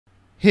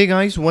Hey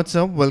guys, what's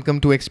up? Welcome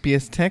to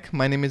XPS Tech.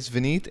 My name is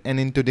Vineet, and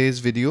in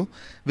today's video,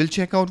 we'll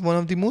check out one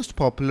of the most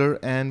popular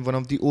and one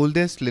of the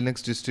oldest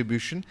Linux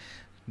distribution,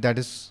 that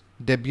is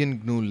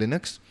Debian GNU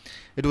Linux.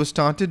 It was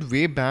started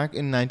way back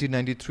in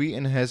 1993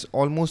 and has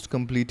almost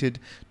completed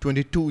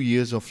 22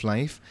 years of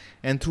life.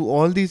 And through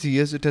all these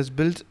years, it has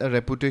built a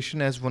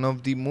reputation as one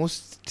of the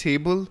most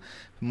stable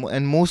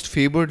and most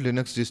favored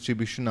Linux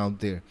distribution out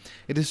there.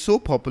 It is so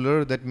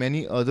popular that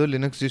many other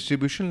Linux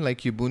distributions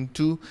like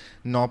Ubuntu,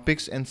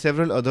 Knoppix and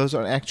several others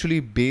are actually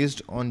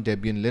based on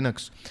Debian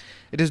Linux.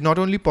 It is not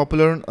only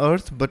popular on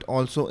Earth but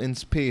also in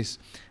space.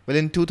 Well,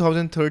 in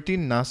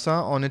 2013,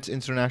 NASA on its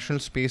International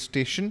Space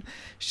Station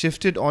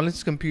shifted all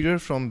its computer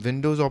from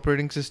Windows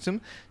operating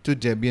system to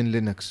Debian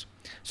Linux.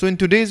 So in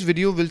today's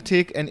video, we'll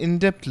take an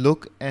in-depth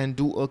look and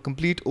do a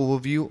complete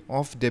overview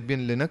of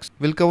Debian Linux.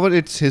 We'll cover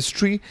its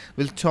history,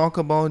 we'll talk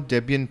about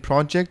Debian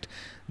project,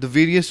 the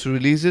various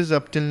releases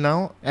up till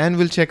now, and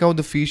we'll check out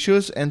the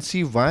features and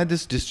see why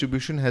this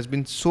distribution has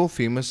been so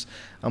famous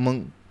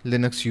among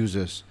Linux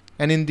users.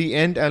 And in the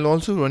end, I'll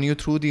also run you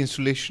through the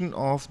installation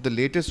of the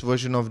latest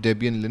version of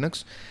Debian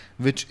Linux,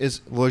 which is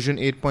version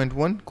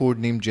 8.1,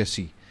 codenamed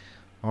Jessie.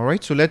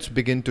 Alright, so let's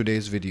begin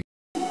today's video.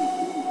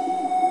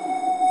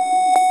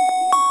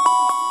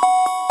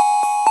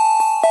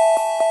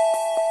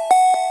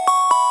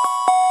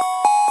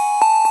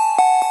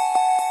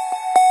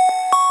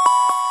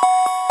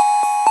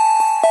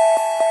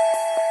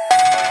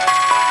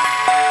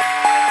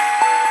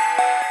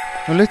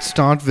 Now let's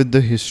start with the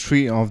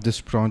history of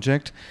this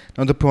project.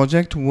 Now the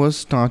project was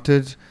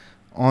started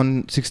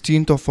on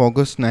 16th of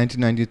August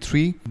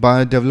 1993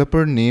 by a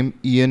developer named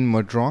Ian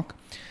Murdoch.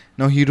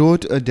 Now he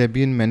wrote a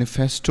Debian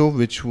manifesto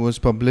which was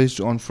published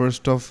on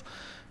 1st of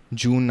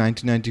June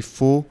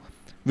 1994,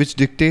 which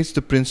dictates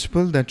the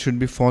principle that should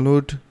be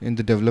followed in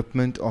the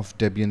development of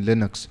Debian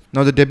Linux.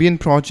 Now the Debian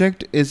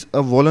project is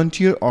a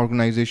volunteer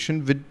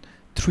organization with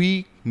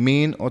three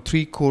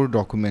core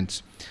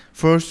documents.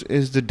 First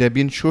is the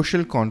Debian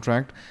social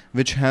contract,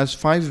 which has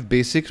 5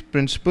 basic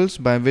principles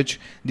by which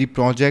the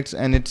projects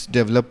and its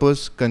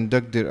developers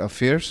conduct their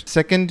affairs.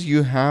 Second,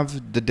 you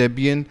have the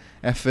Debian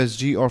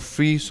FSG or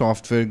free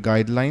software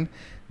guideline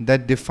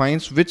that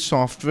defines which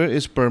software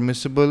is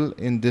permissible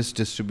in this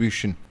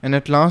distribution. And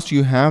at last,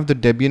 you have the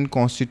Debian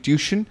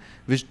constitution,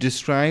 which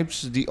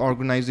describes the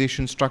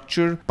organization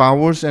structure,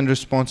 powers and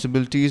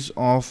responsibilities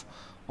of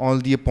all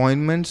the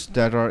appointments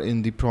that are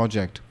in the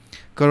project.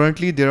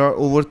 Currently, there are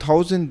over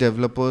 1,000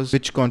 developers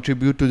which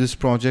contribute to this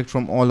project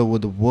from all over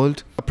the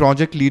world. A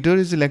project leader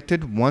is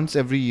elected once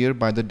every year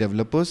by the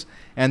developers,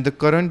 and the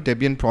current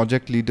Debian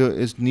project leader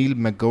is Neil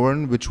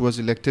McGovern, which was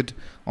elected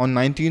on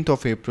 19th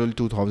of April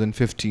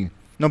 2015.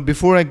 Now,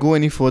 before I go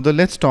any further,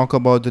 let's talk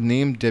about the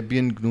name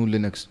Debian GNU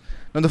Linux.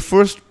 Now, the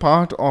first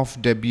part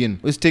of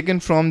Debian is taken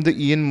from the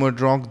Ian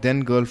Murdoch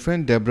then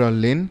girlfriend Deborah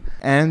Lynn,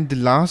 and the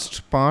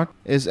last part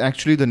is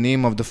actually the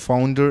name of the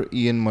founder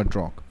Ian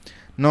Murdoch.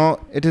 Now,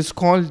 it is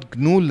called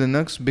GNU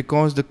Linux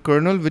because the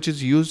kernel which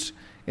is used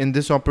in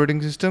this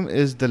operating system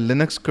is the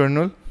Linux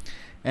kernel,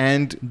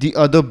 and the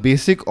other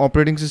basic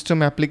operating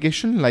system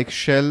application like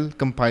shell,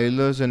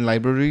 compilers and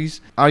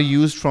libraries are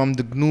used from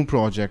the GNU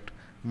project,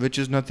 which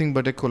is nothing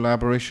but a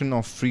collaboration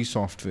of free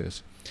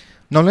softwares.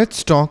 Now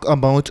let's talk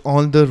about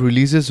all the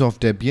releases of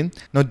Debian.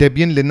 Now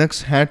Debian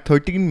Linux had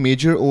 13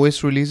 major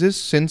OS releases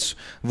since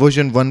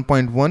version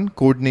 1.1,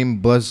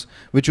 codenamed Buzz,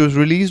 which was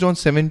released on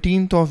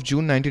 17th of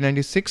June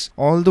 1996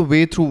 all the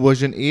way through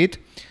version 8,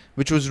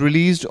 which was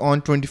released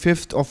on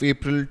 25th of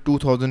April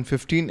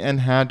 2015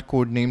 and had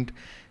codenamed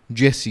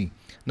Jessie.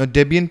 Now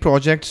Debian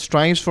project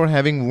strives for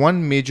having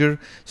one major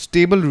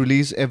stable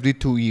release every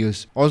 2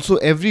 years. Also,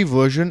 every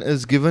version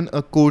is given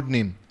a code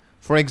name.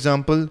 For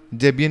example,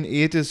 Debian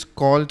 8 is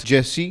called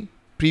Jessie.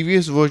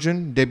 Previous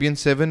version, Debian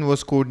 7,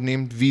 was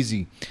codenamed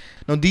VZ.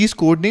 Now these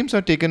codenames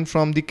are taken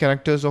from the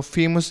characters of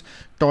famous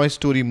Toy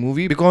Story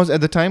movie, because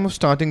at the time of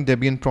starting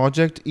Debian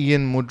project,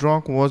 Ian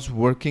Murdoch was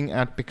working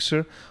at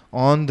Pixar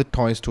on the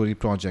Toy Story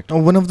project. Now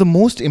one of the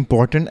most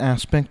important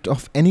aspects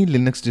of any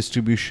Linux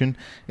distribution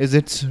is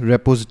its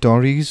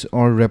repositories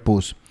or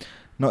repos.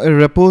 Now a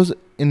repos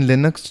in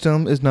Linux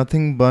term is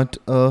nothing but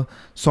a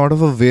sort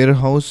of a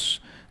warehouse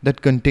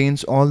that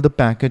contains all the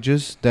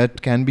packages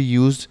that can be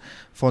used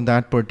for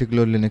that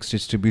particular Linux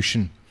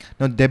distribution.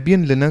 Now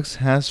Debian Linux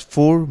has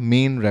 4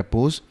 main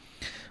repos.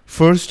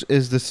 First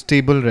is the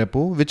stable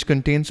repo, which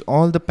contains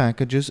all the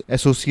packages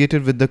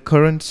associated with the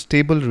current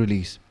stable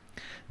release.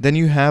 Then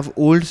you have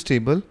old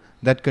stable,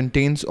 that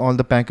contains all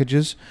the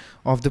packages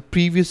of the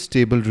previous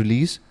stable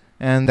release,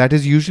 and that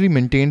is usually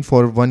maintained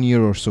for 1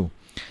 year or so.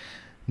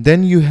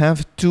 Then you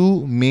have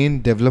 2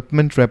 main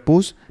development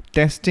repos,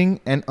 testing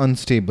and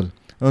unstable.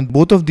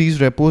 Both of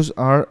these repos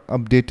are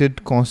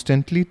updated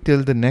constantly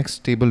till the next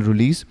stable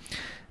release.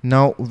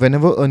 Now,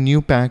 whenever a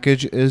new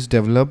package is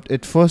developed,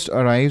 it first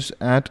arrives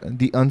at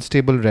the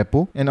unstable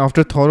repo, and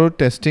after thorough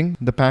testing,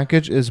 the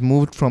package is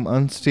moved from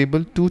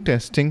unstable to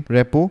testing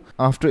repo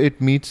after it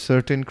meets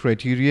certain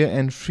criteria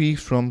and free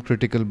from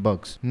critical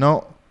bugs.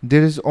 Now,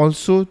 there is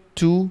also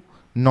 2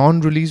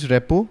 non-release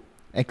repo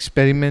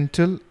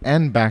experimental,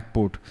 and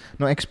backport.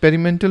 Now,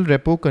 experimental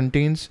repo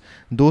contains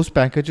those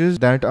packages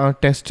that are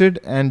tested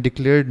and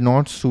declared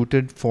not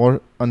suited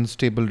for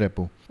unstable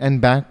repo.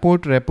 And backport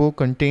repo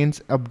contains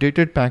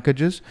updated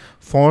packages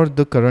for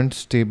the current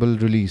stable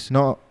release.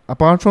 Now,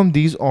 apart from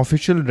these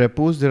official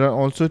repos, there are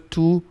also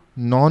two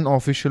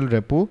non-official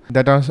repo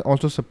that are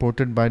also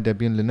supported by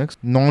Debian Linux: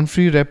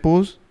 non-free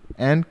repos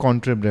and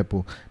contrib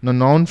repo. Now,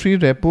 non-free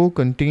repo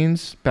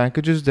contains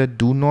packages that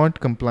do not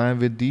comply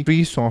with the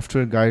Free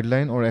Software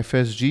Guideline, or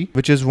FSG,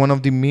 which is one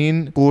of the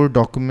main core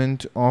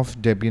document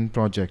of Debian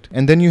project.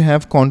 And then you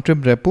have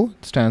contrib repo,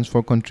 stands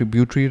for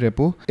contributory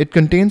repo. It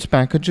contains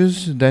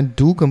packages that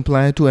do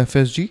comply to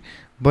FSG,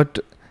 but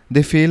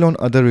they fail on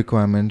other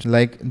requirements,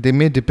 like they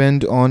may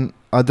depend on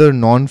other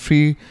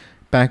non-free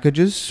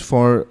packages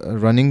for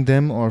running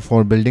them or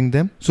for building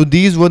them. So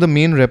these were the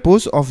main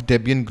repos of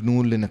Debian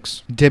GNU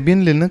Linux.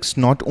 Debian Linux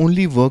not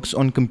only works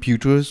on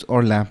computers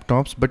or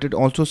laptops, but it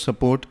also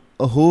supports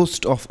a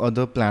host of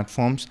other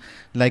platforms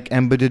like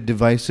embedded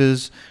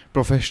devices,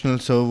 professional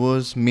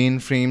servers,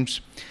 mainframes.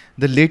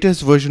 The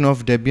latest version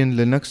of Debian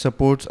Linux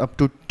supports up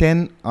to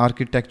 10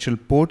 architectural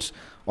ports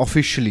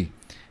officially,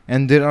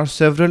 and there are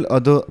several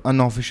other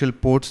unofficial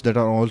ports that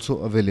are also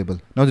available.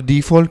 Now, the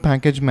default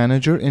package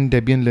manager in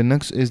Debian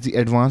Linux is the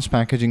advanced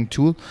packaging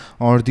tool,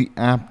 or the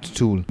apt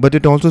tool, but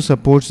it also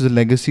supports the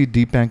legacy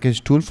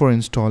dpackage tool for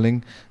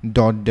installing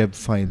 .deb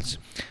files.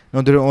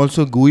 Now, there are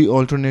also GUI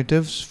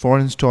alternatives for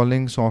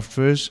installing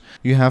softwares.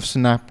 You have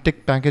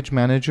Synaptic Package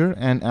Manager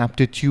and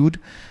Aptitude,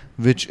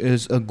 which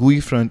is a GUI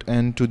front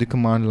end to the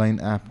command line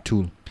apt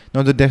tool.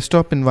 Now, the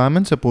desktop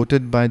environment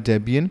supported by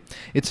Debian,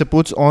 it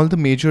supports all the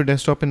major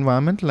desktop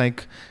environment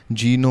like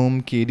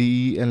GNOME,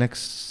 KDE,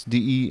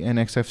 LXDE, and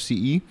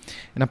XFCE.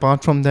 And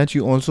apart from that,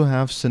 you also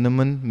have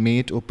Cinnamon,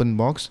 Mate,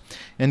 OpenBox,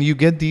 and you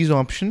get these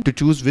options to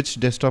choose which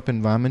desktop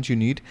environment you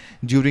need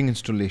during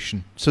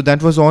installation. So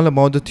that was all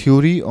about the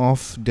theory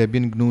of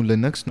Debian GNU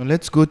Linux. Now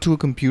let's go to a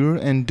computer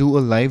and do a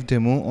live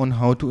demo on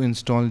how to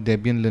install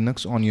Debian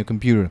Linux on your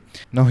computer.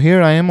 Now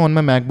here I am on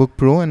my MacBook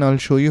Pro, and I'll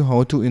show you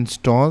how to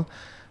install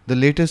the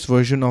latest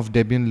version of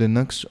Debian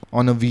Linux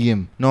on a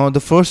VM. Now the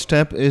first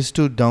step is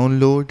to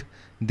download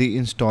the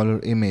installer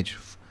image.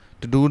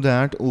 To do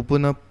that,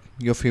 open up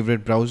your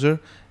favorite browser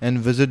and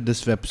visit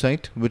this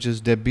website, which is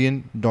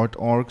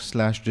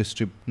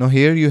debian.org/distrib. Now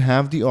here you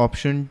have the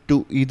option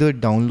to either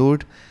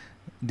download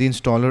the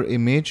installer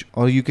image,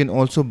 or you can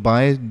also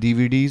buy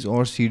DVDs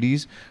or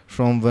CDs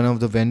from one of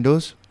the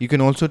vendors. You can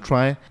also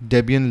try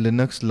Debian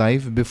Linux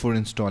live before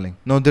installing.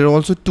 Now there are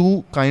also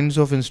two kinds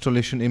of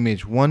installation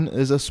image. One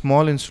is a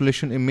small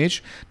installation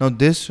image. Now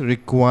this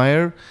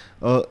require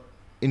a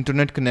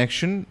internet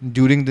connection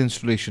during the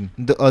installation.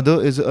 The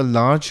other is a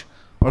large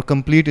or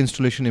complete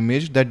installation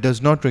image that does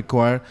not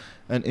require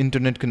an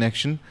internet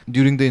connection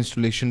during the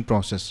installation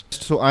process.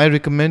 So I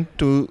recommend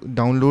to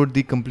download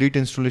the complete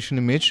installation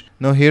image.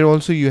 Now here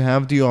also you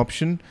have the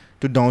option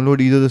to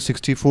download either the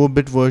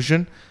 64-bit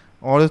version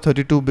or the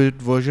 32-bit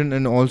version,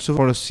 and also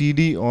for a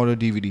CD or a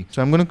DVD.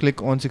 So I'm going to click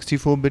on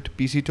 64-bit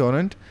PC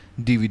torrent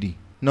DVD.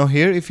 Now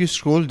here if you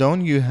scroll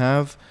down, you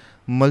have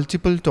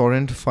multiple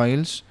torrent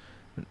files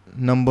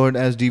numbered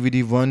as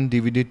DVD1,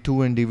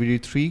 DVD2 and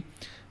DVD3.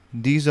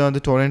 These are the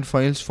torrent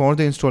files for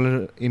the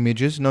installer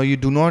images. Now you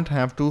do not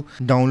have to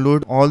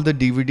download all the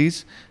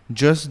DVDs,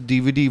 just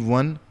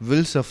DVD1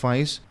 will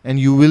suffice, and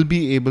you will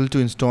be able to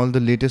install the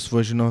latest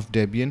version of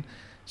Debian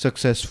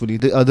successfully.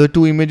 The other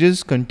two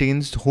images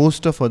contains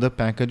host of other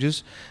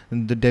packages.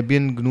 The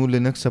Debian GNU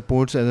Linux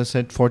supports, as I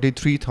said,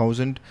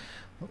 43,000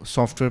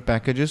 software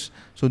packages.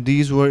 So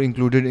these were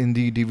included in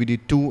the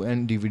DVD2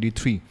 and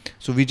DVD3.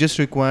 So we just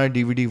require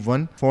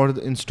DVD1 for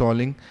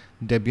installing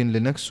Debian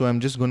Linux. So I'm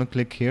just going to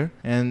click here,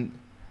 and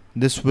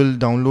this will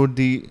download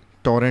the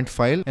torrent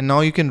file, and now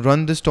you can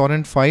run this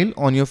torrent file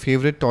on your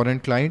favorite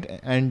torrent client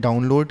and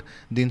download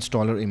the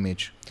installer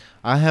image.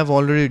 I have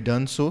already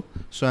done so,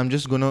 so I'm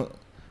just going to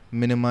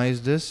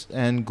minimize this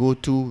and go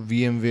to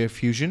VMware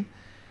Fusion.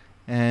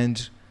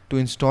 And to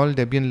install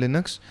Debian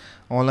Linux,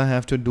 all I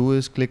have to do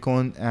is click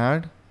on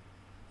add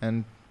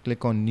and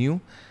click on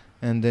new,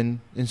 and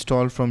then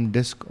install from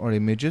disk or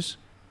images.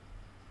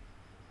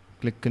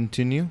 Click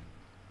continue.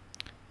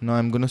 Now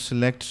I'm going to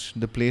select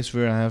the place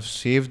where I have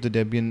saved the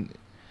Debian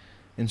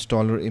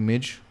installer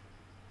image.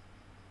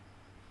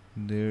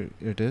 There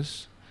it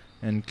is,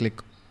 and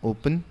click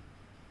open,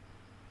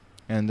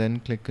 and then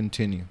click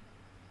continue.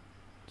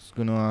 It's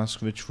going to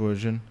ask which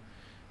version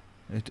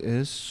it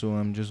is, so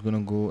I'm just going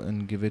to go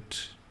and give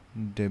it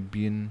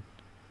Debian,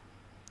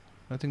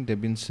 I think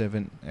Debian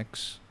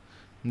 7X.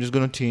 I'm just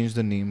going to change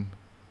the name.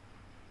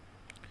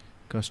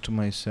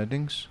 Customize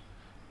settings.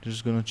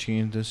 Just going to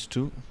change this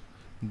to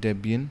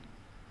Debian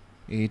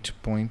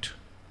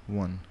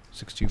 8.1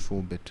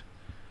 64-bit.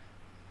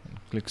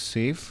 Click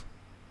save.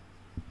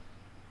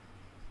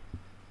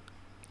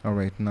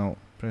 Alright, now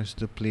press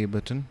the play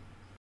button.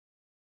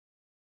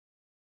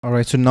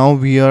 Alright, so now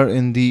we are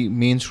in the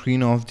main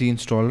screen of the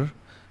installer.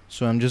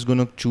 So I'm just going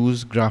to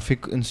choose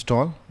graphic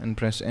install and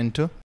press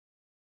enter.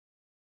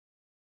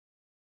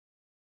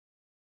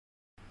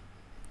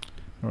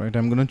 Alright,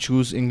 I'm gonna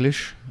choose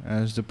English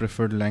as the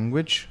preferred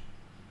language.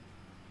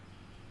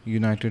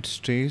 United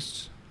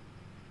States,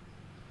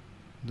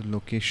 the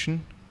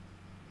location,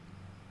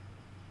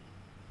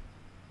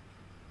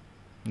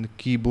 and the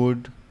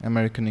keyboard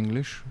American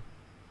English.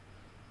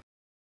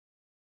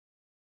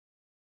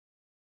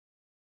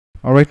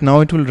 Alright, now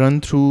it will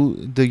run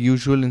through the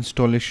usual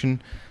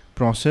installation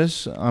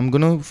process. I'm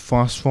gonna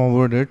fast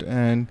forward it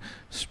and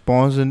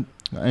pause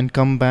and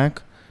come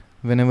back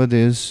whenever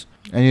there's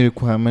any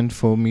requirement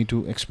for me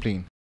to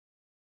explain.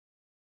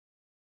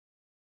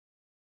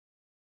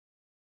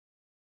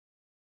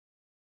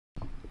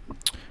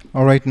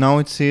 Alright, now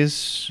it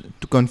says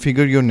to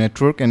configure your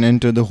network and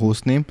enter the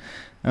host name.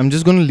 I'm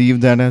just going to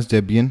leave that as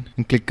Debian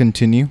and click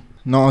continue.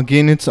 Now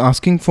again it's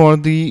asking for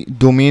the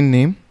domain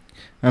name.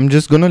 I'm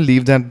just going to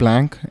leave that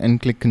blank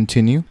and click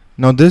continue.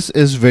 Now this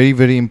is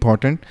very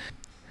important,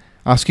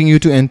 asking you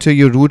to enter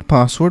your root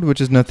password,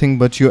 which is nothing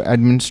but your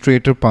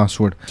administrator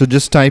password. So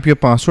just type your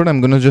password.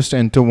 I'm going to just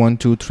enter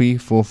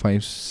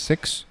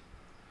 123456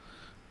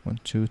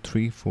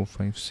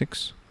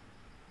 12345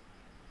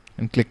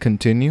 and click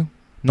continue.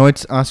 Now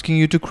it's asking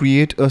you to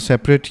create a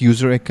separate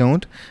user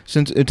account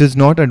since it is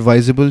not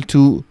advisable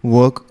to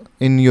work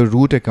in your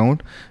root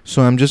account.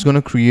 So I'm just going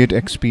to create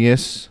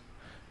XPS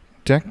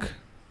Tech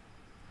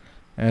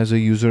as a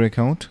user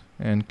account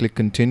and click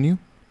continue.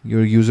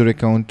 Your user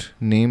account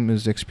name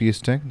is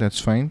XPS Tech, that's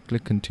fine,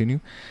 click continue,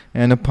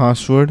 and a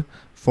password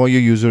for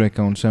your user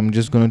account. So I'm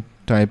just going to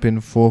type in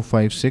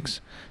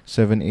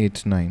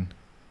 456789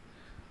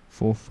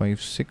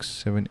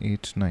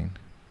 456789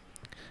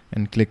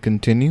 and click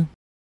continue.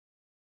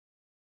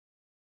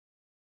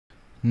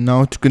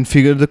 Now to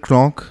configure the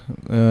clock,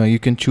 you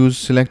can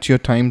select your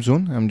time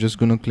zone. I'm just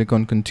going to click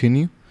on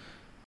continue.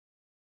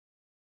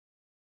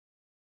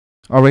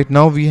 Alright,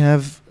 now we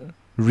have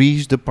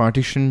reached the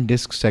partition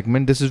disk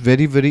segment. This is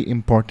very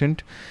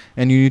important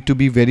and you need to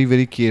be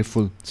very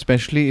careful,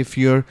 especially if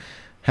you're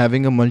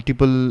having a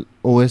multiple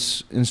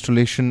OS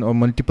installation or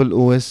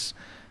multiple OS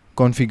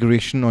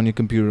configuration on your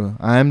computer.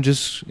 I am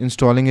just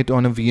installing it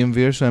on a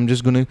VMware, so I'm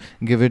just going to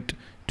give it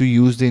to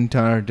use the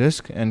entire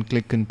disk and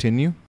click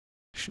continue.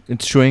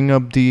 It's showing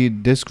up the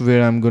disk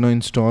where I'm going to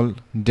install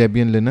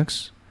Debian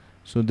Linux.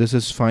 So this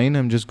is fine.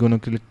 I'm just going to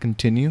click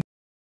continue.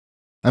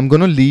 I'm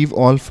going to leave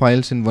all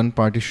files in one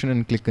partition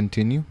and click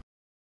continue.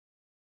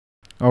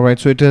 Alright,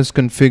 so it has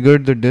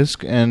configured the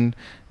disk, and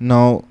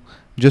now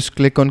just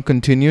click on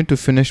continue to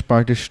finish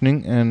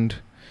partitioning and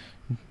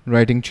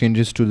writing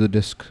changes to the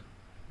disk.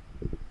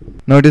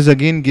 Now it is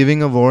again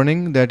giving a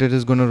warning that it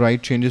is going to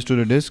write changes to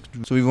the disk.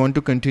 So we want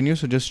to continue,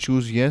 so just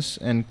choose yes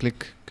and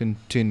click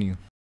continue.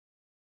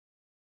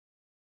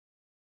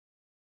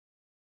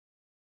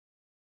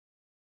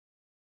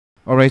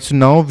 Alright, so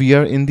now we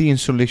are in the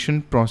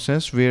installation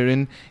process,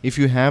 wherein if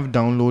you have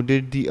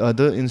downloaded the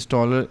other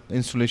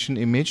installation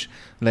image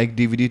like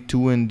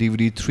DVD2 and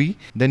DVD3,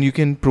 then you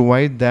can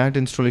provide that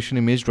installation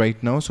image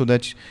right now so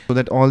that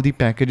all the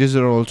packages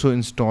are also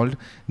installed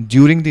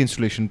during the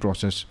installation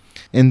process.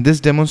 In this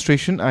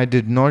demonstration, I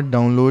did not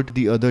download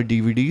the other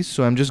DVDs,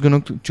 so I'm just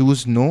going to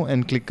choose no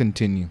and click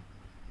continue.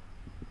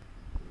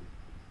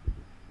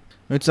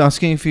 It's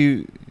asking if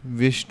you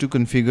wish to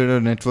configure a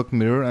network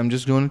mirror. I'm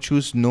just going to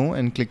choose no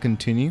and click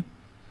continue.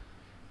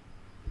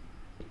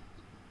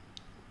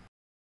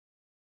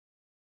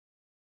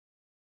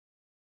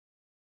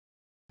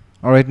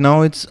 Alright,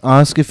 now it's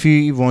asked if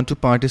you want to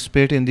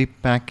participate in the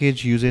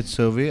package usage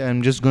survey.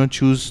 I'm just going to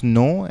choose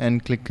no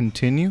and click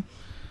continue.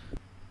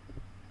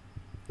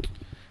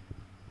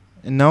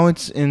 And now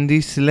it's in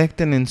the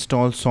select and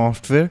install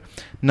software.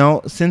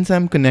 Now since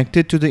I'm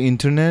connected to the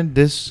internet,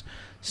 this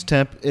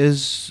step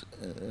is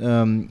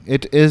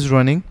it is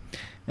running,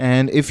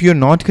 and if you're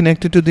not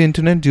connected to the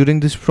internet during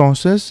this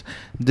process,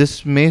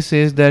 this may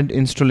say that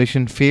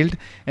installation failed,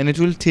 and it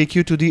will take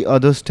you to the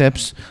other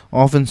steps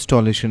of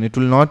installation. It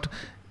will not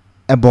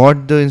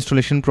abort the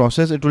installation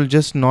process, it will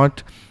just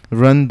not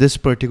run this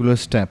particular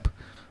step.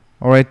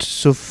 Alright,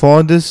 so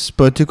for this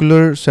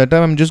particular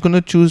setup, I'm just going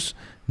to choose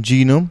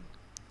GNU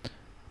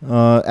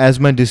as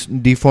my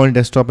default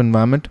desktop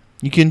environment.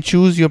 You can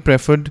choose your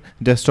preferred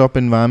desktop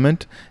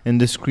environment in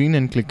the screen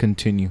and click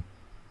continue.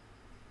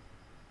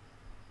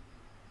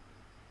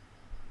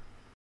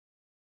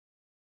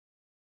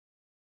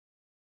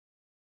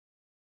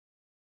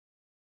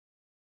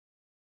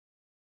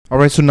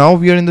 Alright, so now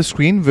we are in the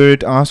screen where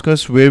it asks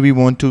us where we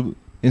want to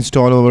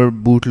install our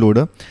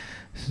bootloader.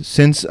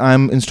 Since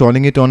I'm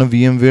installing it on a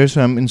VMware,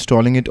 so I'm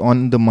installing it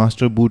on the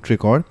master boot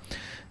record.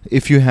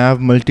 If you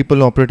have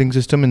multiple operating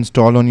system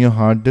installed on your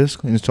hard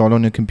disk, installed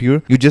on your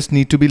computer, you just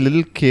need to be a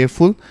little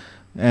careful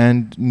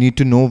and need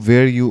to know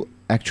where you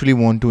actually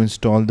want to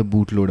install the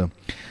bootloader.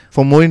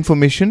 For more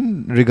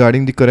information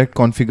regarding the correct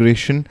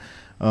configuration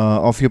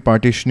of your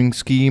partitioning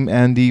scheme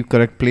and the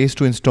correct place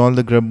to install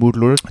the grub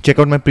bootloader, check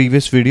out my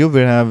previous video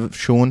where I have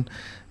shown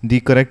the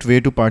correct way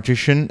to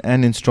partition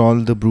and install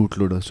the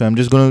bootloader. So I'm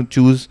just going to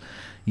choose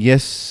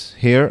yes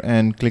here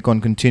and click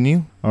on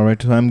continue.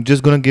 Alright, so I'm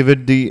just going to give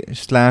it the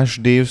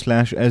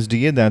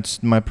 /dev/sda.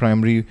 That's my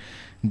primary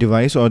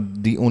device or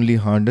the only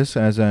hard disk,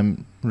 as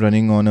I'm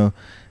running on a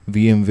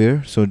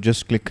VMware. So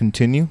just click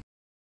continue.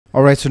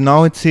 Alright, so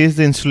now it says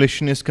the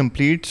installation is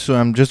complete, so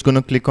I'm just going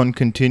to click on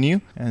continue,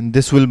 and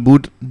this will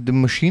boot the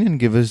machine and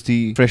give us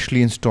the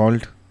freshly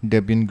installed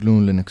Debian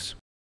GNU Linux.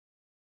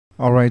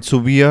 Alright, so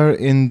we are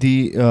in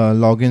the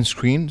login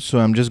screen, so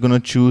I'm just going to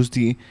choose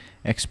the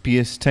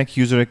XPS Tech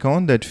user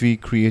account that we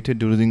created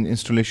during the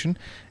installation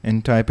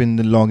and type in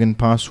the login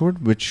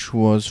password, which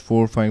was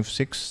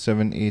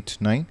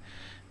 456789,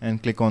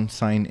 and click on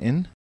sign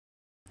in.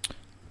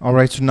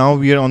 Alright, so now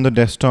we are on the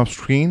desktop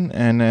screen,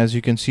 and as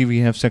you can see, we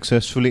have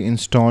successfully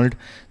installed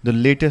the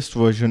latest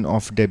version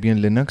of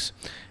Debian Linux.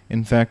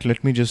 In fact,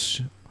 let me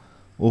just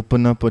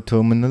open up a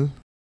terminal.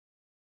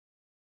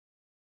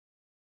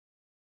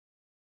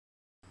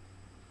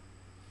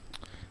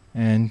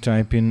 And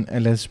type in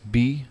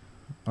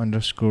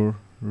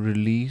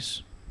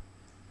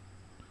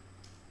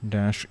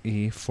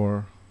lsb_release-a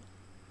for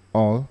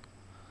all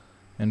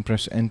and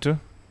press enter.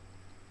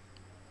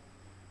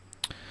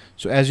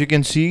 So as you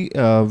can see,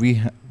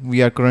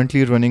 we are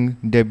currently running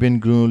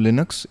Debian GNU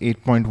Linux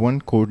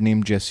 8.1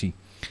 codename Jessie.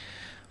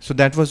 So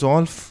that was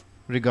all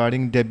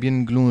regarding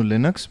Debian GNU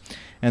Linux,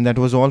 and that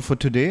was all for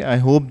today. I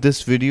hope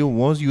this video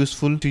was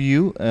useful to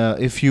you.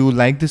 If you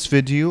like this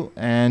video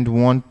and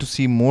want to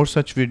see more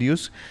such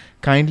videos,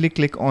 kindly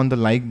click on the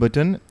like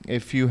button.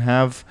 If you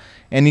have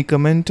any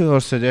comment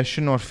or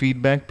suggestion or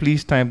feedback,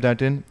 please type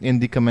that in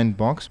the comment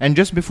box. And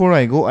just before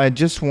I go, I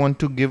just want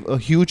to give a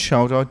huge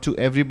shout out to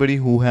everybody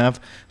who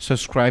have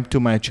subscribed to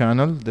my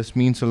channel. This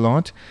means a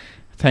lot.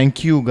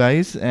 Thank you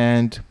guys,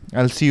 and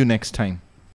I'll see you next time.